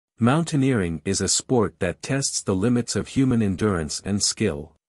Mountaineering is a sport that tests the limits of human endurance and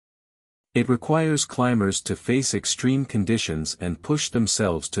skill. It requires climbers to face extreme conditions and push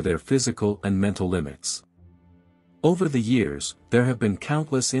themselves to their physical and mental limits. Over the years, there have been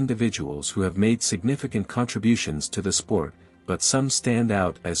countless individuals who have made significant contributions to the sport, but some stand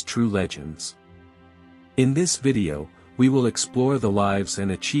out as true legends. In this video, we will explore the lives and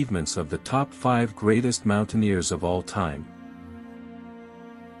achievements of the top 5 greatest mountaineers of all time.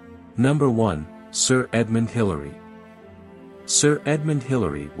 Number 1, Sir Edmund Hillary. Sir Edmund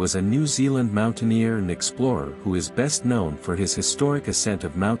Hillary was a New Zealand mountaineer and explorer who is best known for his historic ascent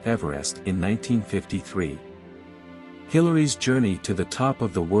of Mount Everest in 1953. Hillary's journey to the top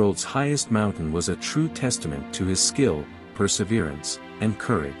of the world's highest mountain was a true testament to his skill, perseverance, and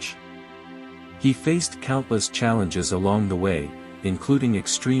courage. He faced countless challenges along the way, including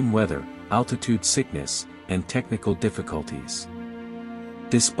extreme weather, altitude sickness, and technical difficulties.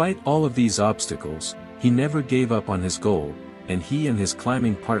 Despite all of these obstacles, he never gave up on his goal, and he and his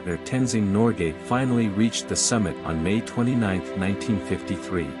climbing partner Tenzing Norgay finally reached the summit on May 29,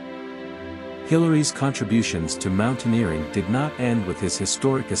 1953. Hillary's contributions to mountaineering did not end with his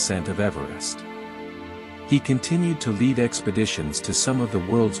historic ascent of Everest. He continued to lead expeditions to some of the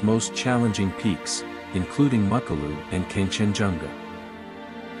world's most challenging peaks, including Makalu and Kangchenjunga.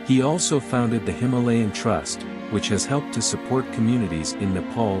 He also founded the Himalayan Trust, which has helped to support communities in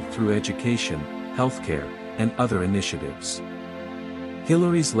Nepal through education, healthcare, and other initiatives.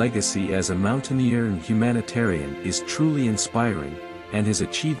 Hillary's legacy as a mountaineer and humanitarian is truly inspiring, and his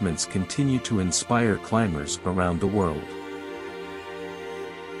achievements continue to inspire climbers around the world.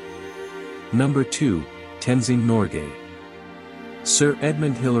 Number 2, Tenzing Norgay. Sir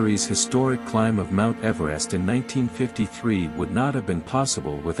Edmund Hillary's historic climb of Mount Everest in 1953 would not have been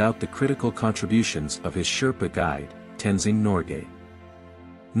possible without the critical contributions of his Sherpa guide, Tenzing Norgay.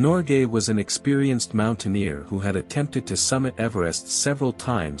 Norgay was an experienced mountaineer who had attempted to summit Everest several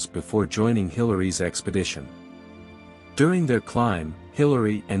times before joining Hillary's expedition. During their climb,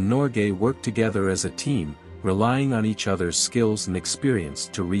 Hillary and Norgay worked together as a team, relying on each other's skills and experience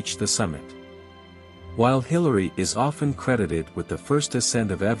to reach the summit. While Hillary is often credited with the first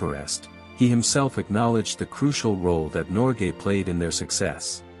ascent of Everest, he himself acknowledged the crucial role that Norgay played in their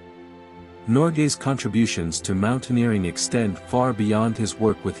success. Norgay's contributions to mountaineering extend far beyond his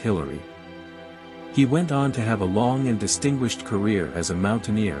work with Hillary. He went on to have a long and distinguished career as a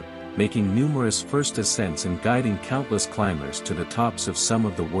mountaineer, making numerous first ascents and guiding countless climbers to the tops of some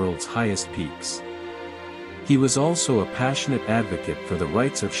of the world's highest peaks. He was also a passionate advocate for the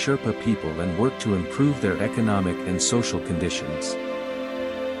rights of Sherpa people and worked to improve their economic and social conditions.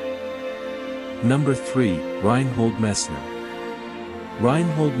 Number 3, Reinhold Messner.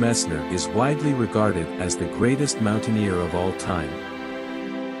 Reinhold Messner is widely regarded as the greatest mountaineer of all time.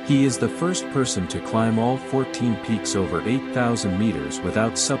 He is the first person to climb all 14 peaks over 8,000 meters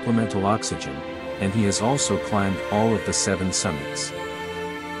without supplemental oxygen, and he has also climbed all of the 7 summits.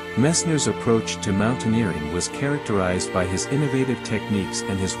 Messner's approach to mountaineering was characterized by his innovative techniques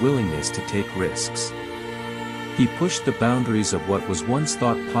and his willingness to take risks. He pushed the boundaries of what was once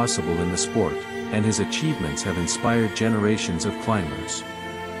thought possible in the sport, and his achievements have inspired generations of climbers.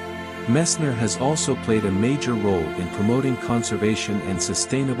 Messner has also played a major role in promoting conservation and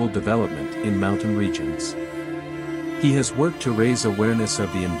sustainable development in mountain regions. He has worked to raise awareness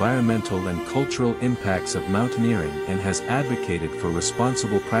of the environmental and cultural impacts of mountaineering and has advocated for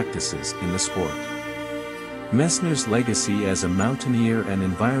responsible practices in the sport. Messner's legacy as a mountaineer and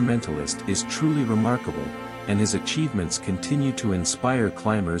environmentalist is truly remarkable, and his achievements continue to inspire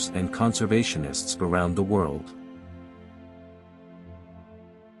climbers and conservationists around the world.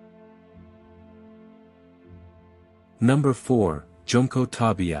 Number 4, Junko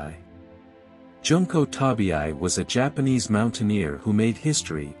Tabei. Junko Tabei was a Japanese mountaineer who made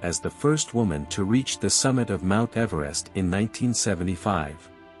history as the first woman to reach the summit of Mount Everest in 1975.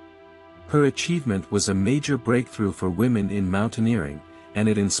 Her achievement was a major breakthrough for women in mountaineering, and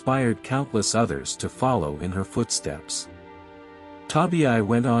it inspired countless others to follow in her footsteps. Tabei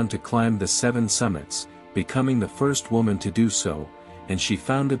went on to climb the 7 summits, becoming the first woman to do so, and she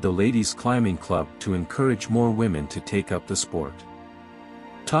founded the Ladies Climbing Club to encourage more women to take up the sport.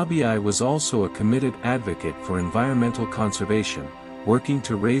 Tabei was also a committed advocate for environmental conservation, working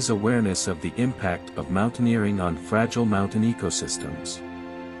to raise awareness of the impact of mountaineering on fragile mountain ecosystems.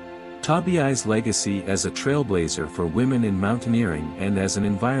 Tabei's legacy as a trailblazer for women in mountaineering and as an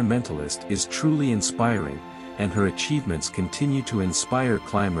environmentalist is truly inspiring, and her achievements continue to inspire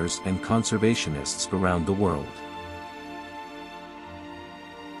climbers and conservationists around the world.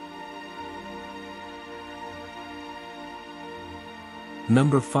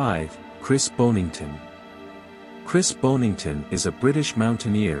 Number 5, Chris Bonington. Chris Bonington is a British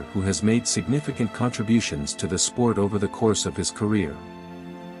mountaineer who has made significant contributions to the sport over the course of his career.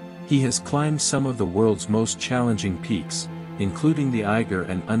 He has climbed some of the world's most challenging peaks, including the Eiger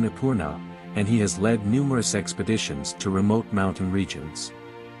and Annapurna, and he has led numerous expeditions to remote mountain regions.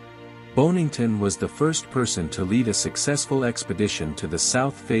 Bonington was the first person to lead a successful expedition to the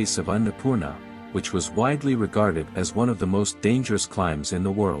south face of Annapurna, which was widely regarded as one of the most dangerous climbs in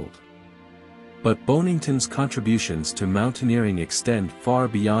the world. But Bonington's contributions to mountaineering extend far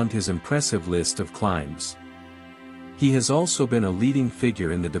beyond his impressive list of climbs. He has also been a leading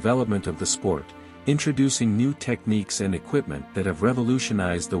figure in the development of the sport, introducing new techniques and equipment that have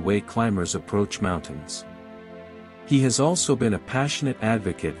revolutionized the way climbers approach mountains. He has also been a passionate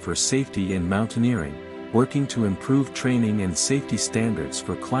advocate for safety in mountaineering, working to improve training and safety standards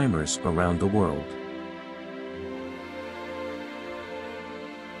for climbers around the world.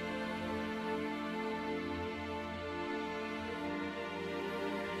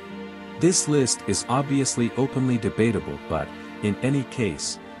 This list is obviously openly debatable, but, in any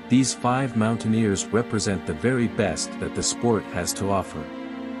case, these 5 mountaineers represent the very best that the sport has to offer.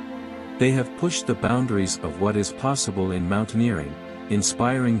 They have pushed the boundaries of what is possible in mountaineering,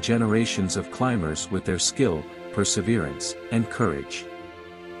 inspiring generations of climbers with their skill, perseverance, and courage.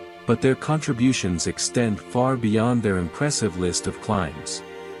 But their contributions extend far beyond their impressive list of climbs.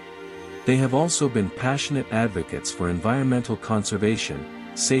 They have also been passionate advocates for environmental conservation,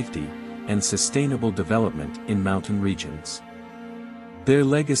 safety, and sustainable development in mountain regions. Their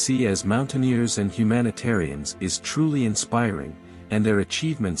legacy as mountaineers and humanitarians is truly inspiring, and their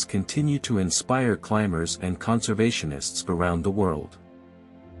achievements continue to inspire climbers and conservationists around the world.